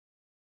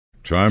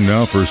Time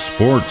now for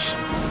sports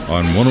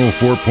on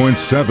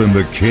 104.7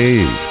 The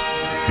Cave.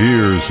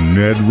 Here's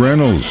Ned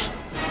Reynolds.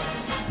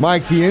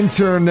 Mike, the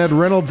intern, Ned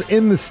Reynolds,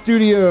 in the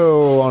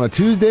studio on a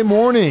Tuesday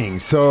morning.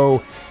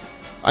 So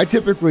I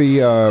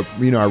typically, I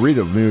read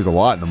the news a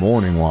lot in the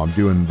morning while I'm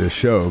doing this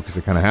show because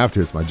I kind of have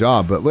to. It's my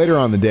job. But later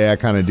on in the day, I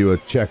kind of do a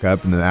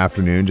checkup in the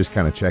afternoon, just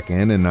kind of check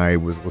in. And I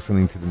was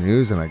listening to the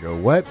news, and I go,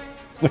 what?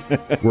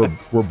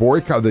 we're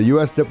boycott, the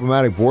U.S.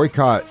 diplomatic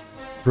boycott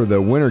for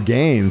the Winter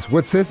Games.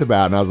 What's this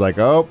about? And I was like,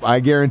 oh, I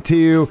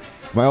guarantee you,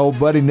 my old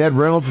buddy Ned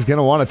Reynolds is going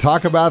to want to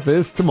talk about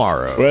this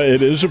tomorrow. Well,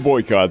 it is a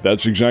boycott.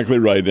 That's exactly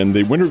right. And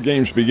the Winter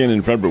Games begin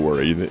in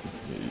February.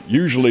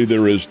 Usually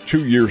there is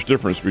 2 years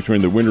difference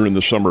between the winter and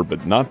the summer,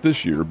 but not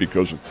this year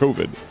because of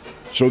COVID.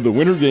 So the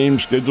Winter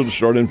Games scheduled to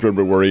start in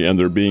February, and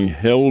they're being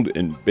held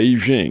in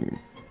Beijing.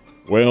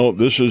 Well,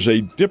 this is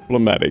a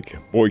diplomatic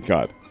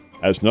boycott.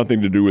 Has nothing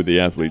to do with the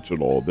athletes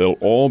at all. They'll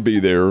all be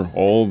there.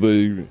 All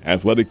the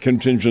athletic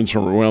contingents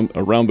from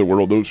around the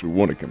world, those who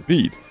want to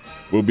compete,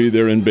 will be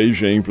there in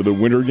Beijing for the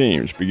Winter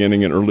Games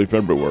beginning in early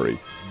February.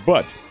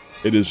 But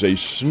it is a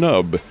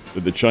snub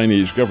to the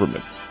Chinese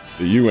government.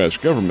 The U.S.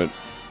 government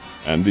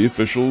and the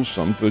officials,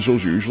 some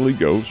officials usually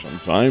go.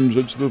 Sometimes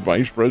it's the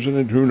vice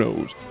president, who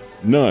knows.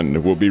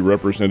 None will be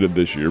represented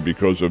this year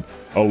because of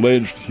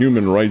alleged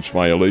human rights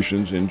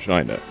violations in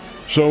China.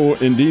 So,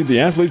 indeed, the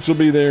athletes will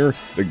be there.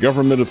 The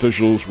government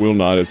officials will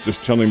not. It's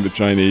just telling the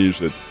Chinese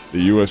that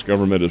the U.S.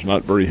 government is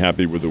not very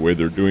happy with the way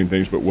they're doing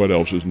things, but what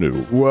else is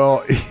new?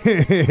 Well,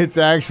 it's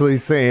actually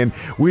saying,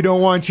 we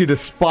don't want you to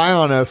spy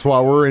on us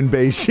while we're in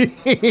Beijing.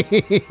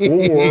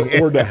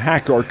 or to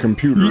hack our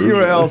computers.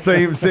 Well,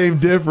 same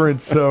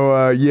difference.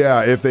 So,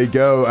 if they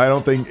go, I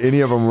don't think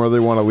any of them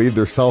really want to leave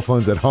their cell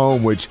phones at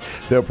home, which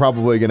they're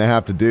probably going to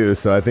have to do.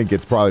 So I think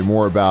it's probably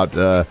more about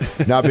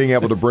not being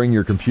able to bring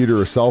your computer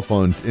or cell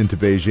phone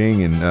into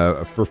Beijing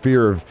and for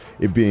fear of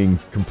it being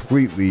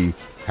completely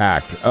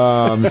hacked.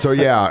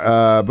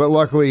 But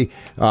luckily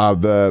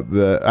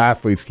the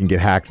athletes can get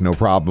hacked no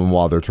problem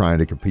while they're trying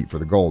to compete for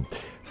the gold.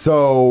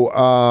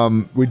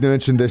 So we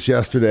mentioned this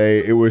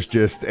yesterday. It was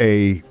just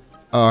a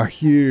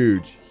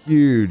huge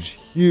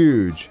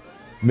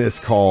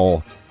missed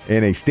call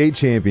in a state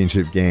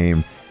championship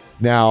game.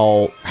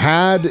 Now,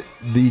 had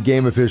the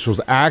game officials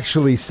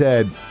actually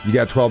said you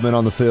got 12 men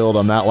on the field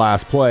on that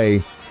last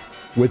play,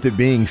 with it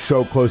being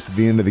so close to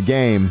the end of the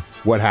game,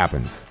 what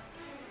happens?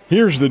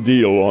 Here's the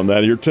deal on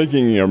that.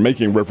 You're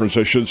making reference,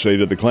 I should say,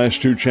 to the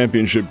Class II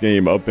championship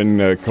game up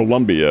in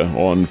Columbia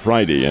on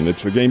Friday, and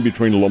it's the game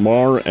between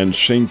Lamar and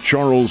St.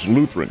 Charles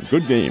Lutheran.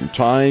 Good game.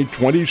 Tie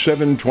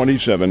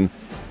 27-27,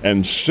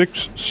 and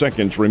 6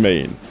 seconds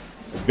remain.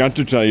 I've got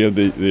to tell you,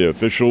 the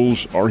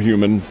officials are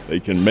human. They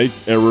can make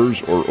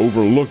errors or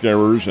overlook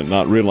errors and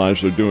not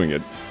realize they're doing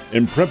it.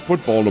 In prep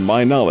football, to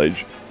my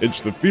knowledge,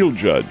 it's the field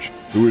judge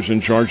who is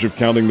in charge of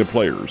counting the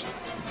players.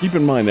 Keep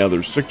in mind now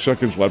there's 6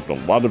 seconds left, a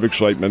lot of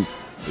excitement.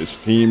 This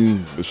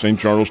team, the St.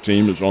 Charles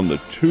team, is on the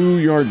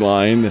 2-yard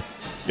line,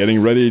 getting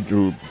ready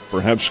to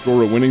perhaps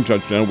score a winning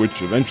touchdown,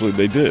 which eventually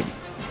they did.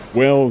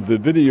 Well, the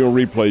video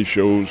replay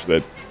shows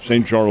that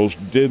St. Charles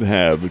did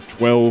have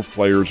 12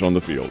 players on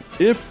the field.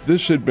 If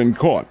this had been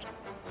caught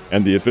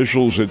and the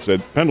officials had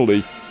said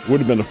penalty, would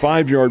have been a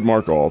 5-yard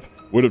mark-off,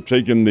 would have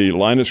taken the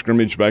line of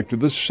scrimmage back to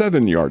the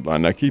 7-yard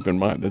line. Now, keep in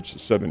mind, that's the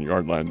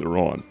 7-yard line they're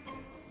on.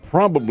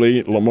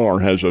 Probably Lamar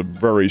has a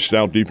very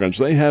stout defense.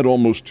 They had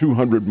almost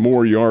 200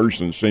 more yards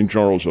than St.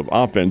 Charles of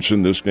offense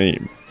in this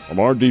game.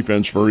 Lamar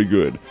defense very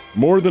good.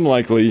 More than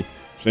likely,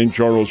 St.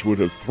 Charles would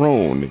have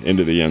thrown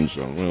into the end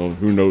zone. Well,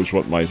 who knows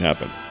what might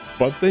happen.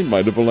 But they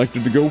might have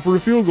elected to go for a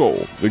field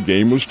goal. The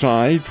game was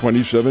tied,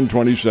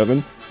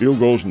 27-27. Field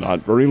goal's not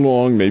very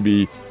long,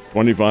 maybe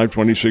 25,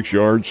 26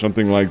 yards,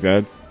 something like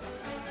that.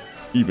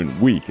 Even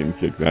we can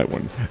kick that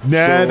one.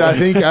 Ned, so, I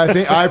think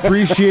I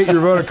appreciate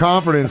your vote of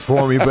confidence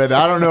for me, but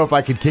I don't know if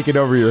I could kick it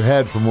over your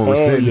head from where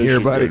we're sitting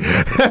here, buddy.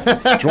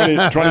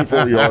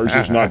 24 yards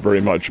is not very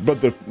much.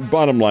 But the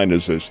bottom line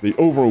is this. The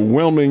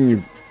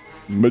overwhelming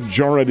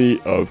majority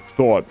of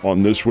thought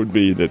on this would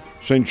be that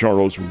St.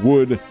 Charles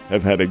would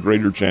have had a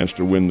greater chance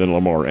to win than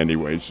Lamar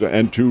anyways.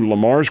 And to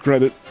Lamar's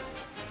credit,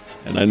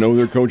 and I know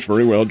their coach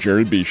very well,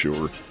 Jared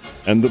Beshore,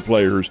 and the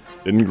players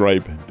didn't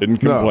gripe, didn't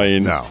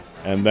complain. No.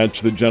 And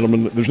that's the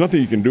gentleman. There's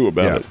nothing you can do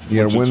about it.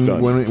 You got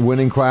to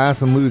winning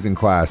class and losing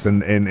class.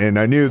 And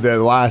I knew that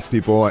the last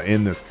people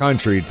in this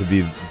country to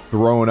be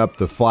throwing up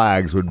the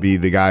flags would be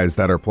the guys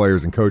that are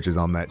players and coaches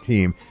on that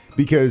team.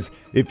 Because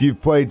if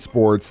you've played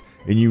sports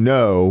and you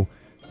know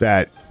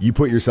that you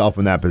put yourself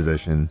in that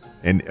position,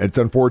 and it's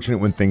unfortunate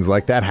when things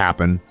like that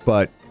happen,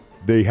 but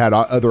they had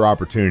other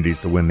opportunities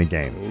to win the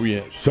game. Oh,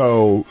 yes.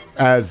 So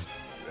as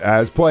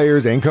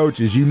players and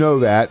coaches, you know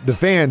that the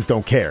fans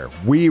don't care.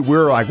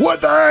 We're like, what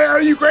the hell,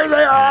 are you crazy?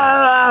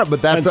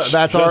 But that's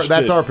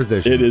our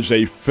position. It is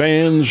a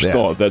fan's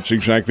thought. That's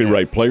exactly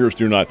right. Players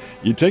do not.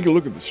 You take a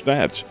look at the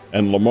stats,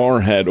 and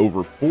Lamar had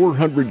over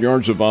 400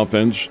 yards of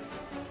offense.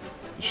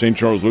 The St.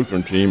 Charles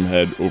Lutheran team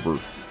had over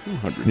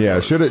 200 Yeah,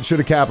 yards. should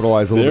have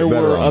capitalized a little bit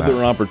better There were on other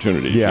that.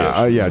 opportunities.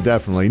 Yeah, yes. yeah,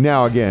 definitely.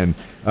 Now again,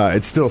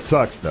 it still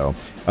sucks though,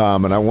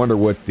 and I wonder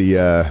what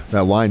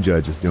that line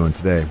judge is doing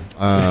today.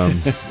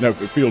 No,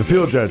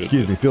 Field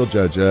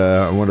judge.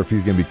 I wonder if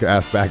he's going to be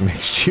asked back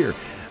next year.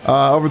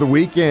 Over the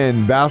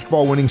weekend,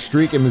 basketball winning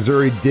streak in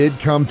Missouri did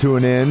come to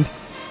an end,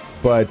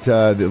 but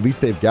at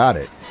least they've got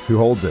it. Who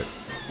holds it?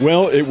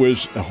 Well, it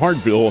was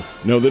Hartville.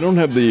 No, they don't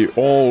have the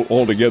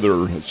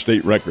altogether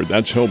state record.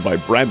 That's held by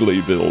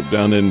Bradleyville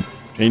down in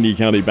Taney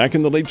County back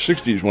in the late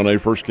 60s when I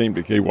first came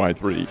to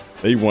KY3.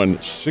 They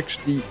won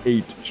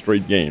 68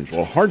 straight games.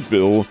 Well,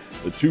 Hartville,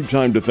 the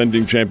two-time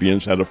defending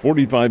champions, had a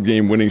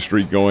 45-game winning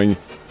streak going.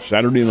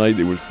 Saturday night,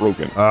 it was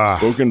broken.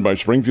 Broken by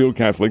Springfield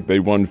Catholic. They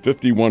won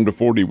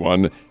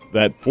 51-41.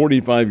 That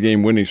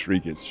 45-game winning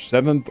streak is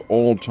 7th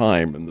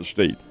all-time in the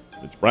state.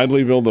 It's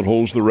Bradleyville that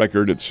holds the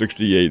record at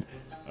 68.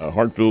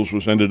 Hartville's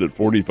was ended at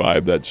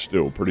 45. That's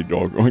still pretty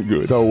doggone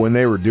good. So when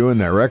they were doing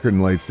that record in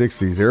the late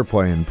 60s, they were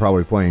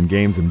probably playing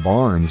games in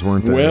barns,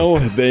 weren't they? Well,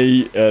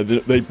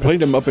 they played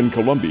them up in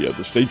Columbia.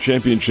 The state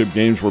championship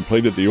games were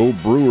played at the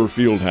old Brewer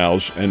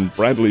Fieldhouse, and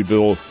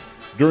Bradleyville,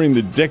 during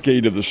the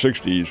decade of the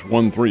 60s,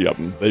 won 3 of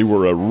them. They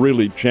were a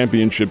really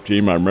championship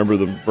team. I remember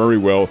them very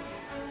well.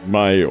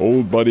 My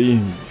old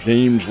buddy,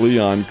 James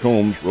Leon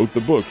Combs, wrote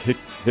the book,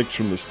 Hicks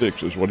from the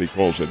Sticks is what he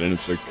calls it, and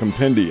it's a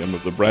compendium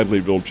of the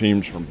Bradleyville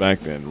teams from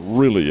back then.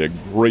 Really a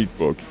great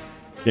book.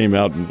 Came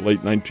out in the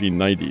late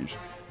 1990s.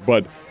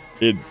 But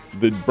the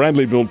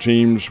Bradleyville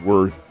teams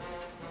were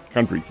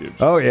country kids.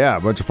 Oh, yeah, a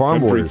bunch of farm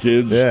Country boys.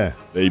 kids. Yeah.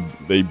 They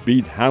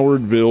beat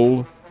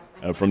Howardville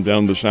from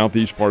down the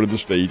southeast part of the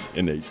state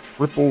in a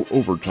triple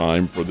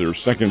overtime for their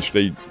second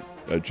state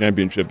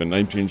championship in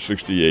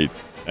 1968.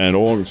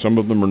 And some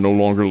of them are no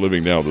longer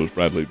living now, those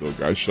Bradleyville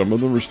guys. Some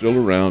of them are still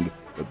around,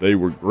 but they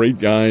were great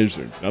guys.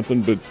 They're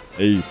nothing but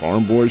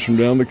farm boys from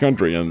down the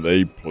country, and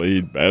they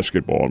played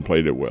basketball and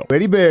played it well.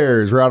 Lady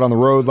Bears were out on the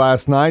road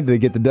last night. Did they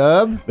get the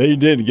dub? They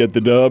did get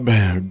the dub,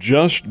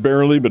 just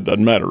barely, but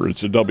doesn't matter.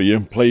 It's a W.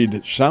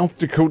 Played South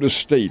Dakota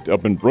State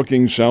up in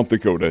Brookings, South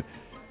Dakota.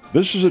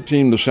 This is a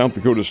team, the South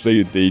Dakota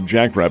State, the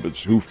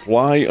Jackrabbits, who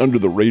fly under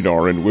the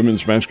radar in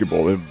women's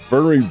basketball. They have a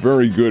very,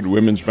 very good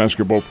women's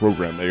basketball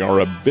program. They are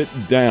a bit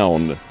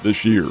down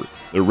this year.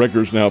 Their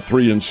record's now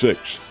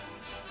 3-6.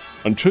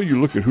 Until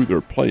you look at who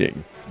they're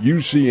playing.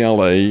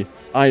 UCLA,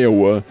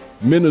 Iowa,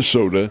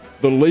 Minnesota,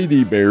 the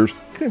Lady Bears.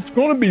 It's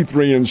going to be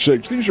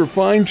 3-6. These are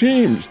fine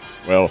teams.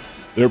 Well,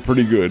 they're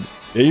pretty good.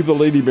 Gave the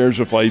Lady Bears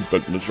a fight,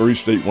 but Missouri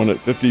State won it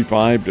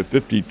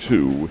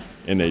 55-52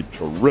 in a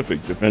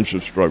terrific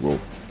defensive struggle.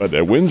 But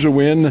a win's a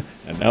win,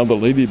 and now the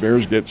Lady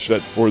Bears get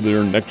set for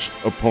their next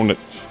opponent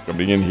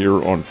coming in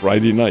here on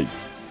Friday night.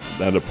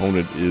 That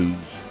opponent is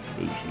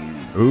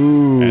Mizzou.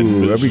 Ooh,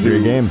 And that'd be a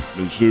great game.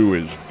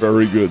 Mizzou is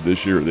very good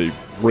this year. They've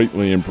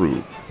greatly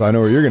improved. So I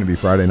know where you're going to be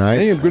Friday night.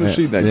 Hey, I'm going to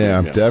see that Yeah,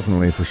 game, yeah.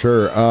 definitely, for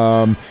sure.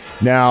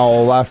 Now,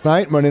 last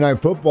night, Monday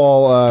Night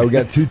Football, we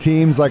got two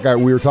teams like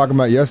we were talking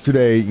about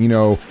yesterday. You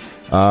know,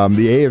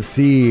 the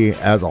AFC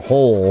as a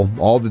whole,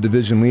 all the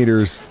division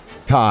leaders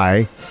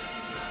tie.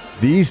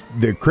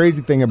 The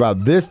crazy thing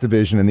about this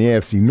division in the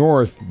AFC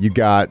North, you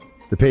got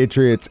the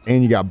Patriots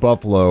and you got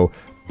Buffalo,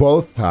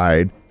 both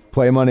tied,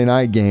 play a Monday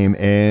night game,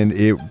 and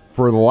it,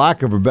 for the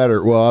lack of a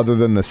better, well, other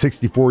than the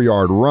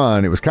 64-yard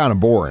run, it was kind of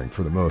boring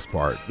for the most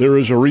part. There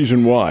is a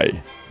reason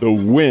why. The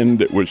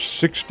wind was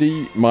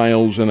 60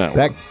 miles an hour.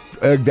 That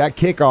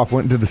kickoff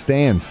went into the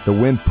stands. The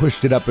wind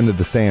pushed it up into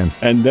the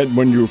stands. And then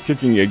when you were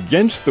kicking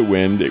against the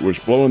wind, it was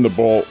blowing the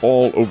ball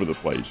all over the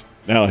place.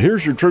 Now,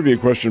 here's your trivia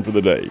question for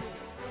the day.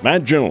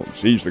 Matt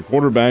Jones, he's the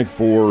quarterback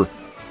for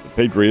the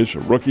Patriots, a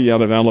rookie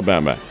out of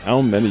Alabama.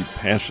 How many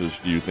passes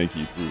do you think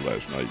he threw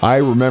last night? I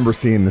remember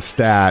seeing the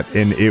stat,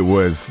 and it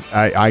was,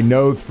 I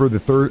know for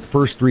the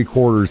first 3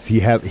 quarters,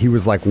 he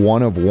was like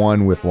 1 of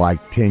 1 with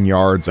like 10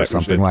 yards or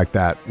something like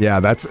that. Yeah,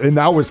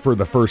 that was for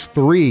the first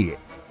 3.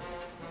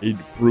 He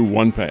threw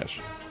 1 pass.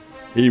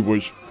 He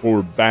was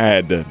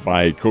forbade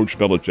by Coach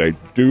Belichick.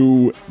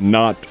 Do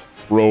not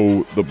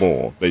throw the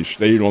ball. They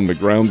stayed on the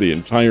ground the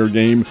entire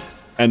game,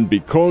 and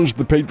because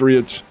the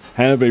Patriots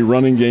have a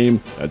running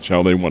game, that's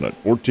how they won it.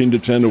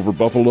 14-10 over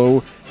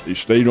Buffalo. They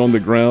stayed on the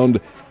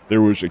ground.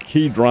 There was a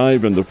key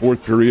drive in the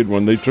 4th period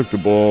when they took the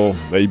ball,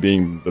 they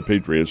being the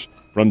Patriots,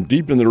 from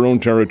deep in their own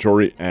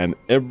territory, and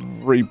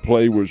every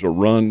play was a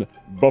run.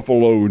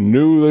 Buffalo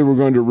knew they were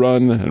going to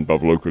run, and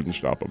Buffalo couldn't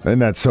stop them.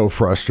 And that's so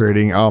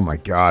frustrating. Oh, my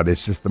God.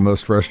 It's just the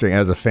most frustrating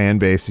as a fan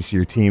base to see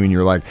your team, and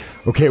you're like,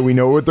 okay, we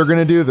know what they're going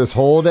to do this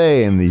whole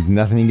day, and there's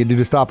nothing you can do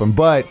to stop them.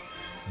 But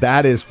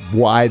that is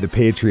why the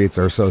Patriots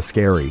are so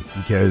scary,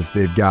 because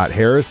they've got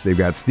Harris, they've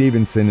got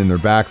Stevenson in their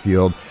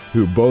backfield,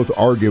 who both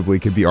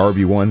arguably could be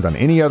RB1s on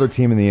any other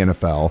team in the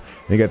NFL.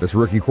 They got this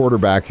rookie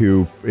quarterback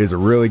who is a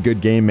really good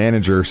game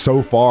manager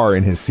so far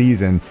in his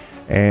season,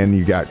 and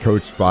you got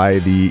coached by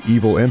the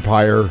evil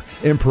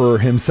emperor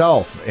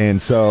himself.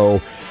 And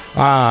so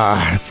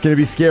it's going to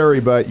be scary,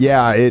 but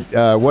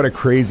yeah, what a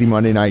crazy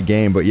Monday night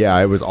game. But yeah,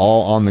 it was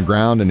all on the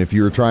ground, and if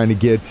you were trying to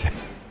get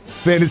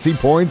fantasy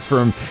points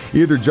from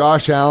either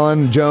Josh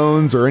Allen,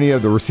 Jones, or any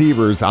of the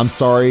receivers, I'm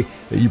sorry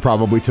that you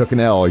probably took an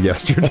L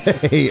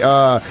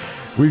yesterday.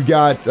 We've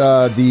got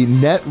the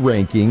net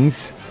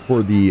rankings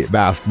for the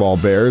basketball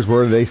Bears.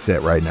 Where do they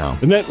sit right now?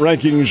 The net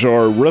rankings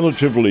are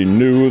relatively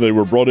new. They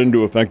were brought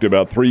into effect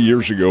about 3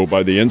 years ago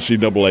by the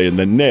NCAA, and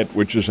the NET,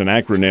 which is an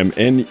acronym,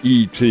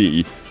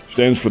 N-E-T,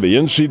 stands for the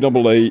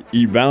NCAA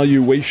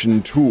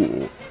Evaluation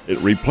Tool. It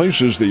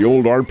replaces the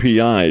old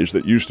RPIs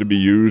that used to be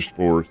used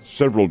for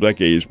several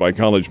decades by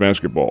college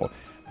basketball.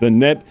 The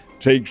NET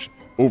takes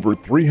over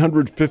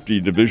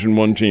 350 Division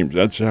I teams.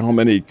 That's how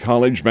many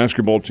college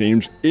basketball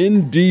teams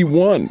in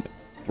D1.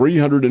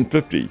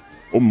 350.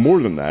 Or more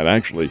than that,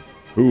 actually,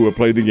 who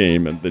play the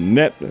game. And the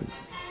NET,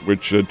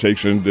 which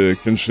takes into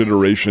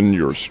consideration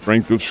your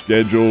strength of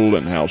schedule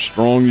and how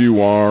strong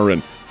you are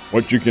and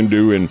what you can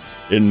do in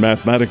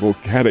mathematical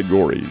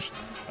categories,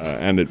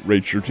 and it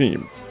rates your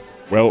team.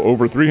 Well,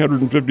 over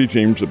 350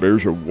 teams, the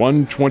Bears are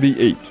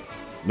 128.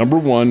 Number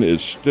one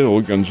is still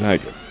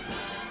Gonzaga.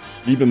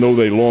 Even though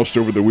they lost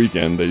over the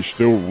weekend, they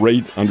still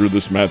rate under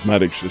this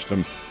mathematics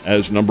system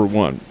as number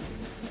one.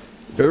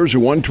 Bears are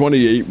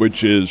 128,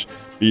 which is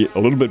a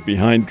little bit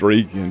behind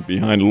Drake and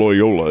behind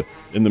Loyola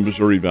in the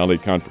Missouri Valley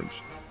Conference.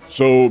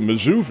 So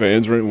Mizzou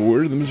fans are,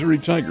 where are the Missouri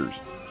Tigers?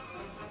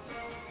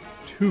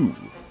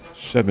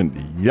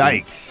 270.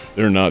 Yikes.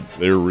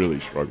 They're really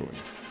struggling.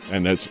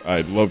 And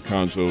I love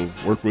Conzo,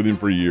 worked with him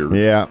for years.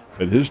 Yeah.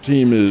 But his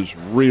team is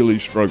really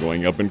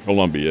struggling up in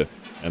Columbia,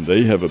 and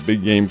they have a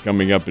big game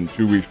coming up in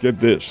 2 weeks. Get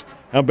this.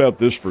 How about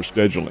this for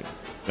scheduling?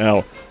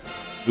 Now,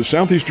 the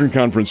Southeastern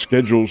Conference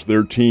schedules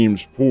their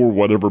teams for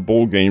whatever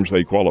bowl games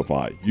they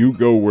qualify. You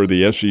go where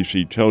the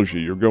SEC tells you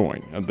you're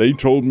going. And they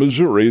told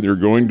Missouri they're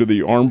going to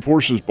the Armed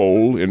Forces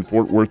Bowl in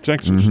Fort Worth,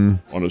 Texas.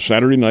 Mm-hmm. On a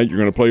Saturday night, you're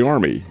going to play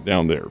Army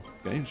down there.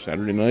 Okay,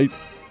 Saturday night,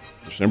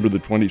 December the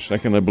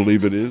 22nd, I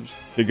believe it is.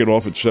 Kick it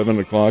off at 7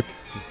 o'clock.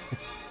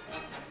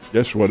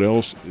 Guess what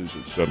else is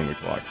at 7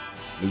 o'clock?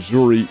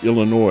 Missouri,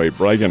 Illinois,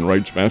 bragging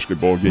rights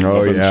basketball game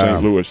up in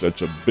St. Louis.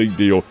 That's a big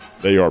deal.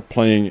 They are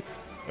playing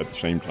at the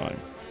same time.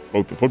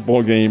 Both the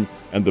football game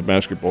and the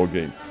basketball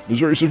game.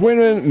 Missouri says, wait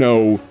a minute.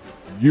 No,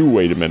 you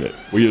wait a minute.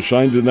 We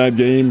assigned in that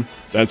game.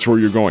 That's where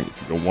you're going.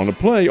 If you don't want to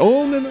play,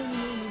 no.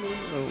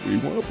 We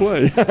want to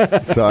play.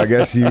 So I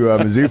guess you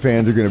Mizzou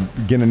fans are going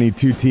to need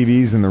 2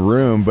 TVs in the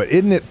room. But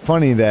isn't it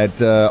funny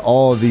that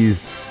all of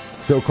these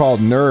so-called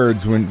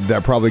nerds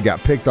that probably got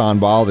picked on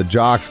by all the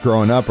jocks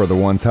growing up are the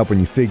ones helping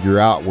you figure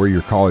out where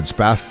your college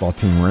basketball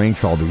team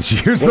ranks all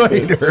these years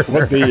later.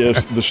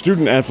 The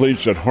student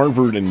athletes at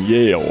Harvard and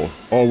Yale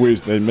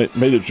they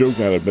made a joke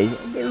out of it,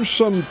 but there's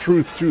some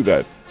truth to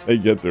that. They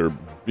get their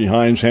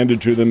behinds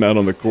handed to them out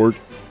on the court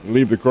and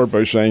leave the court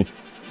by saying,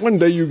 one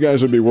day you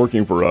guys will be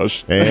working for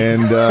us.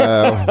 And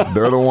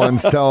they're the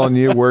ones telling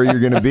you where you're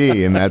going to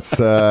be, and that's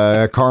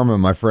karma,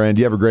 my friend.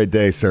 You have a great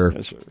day, sir.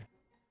 Yes, sir.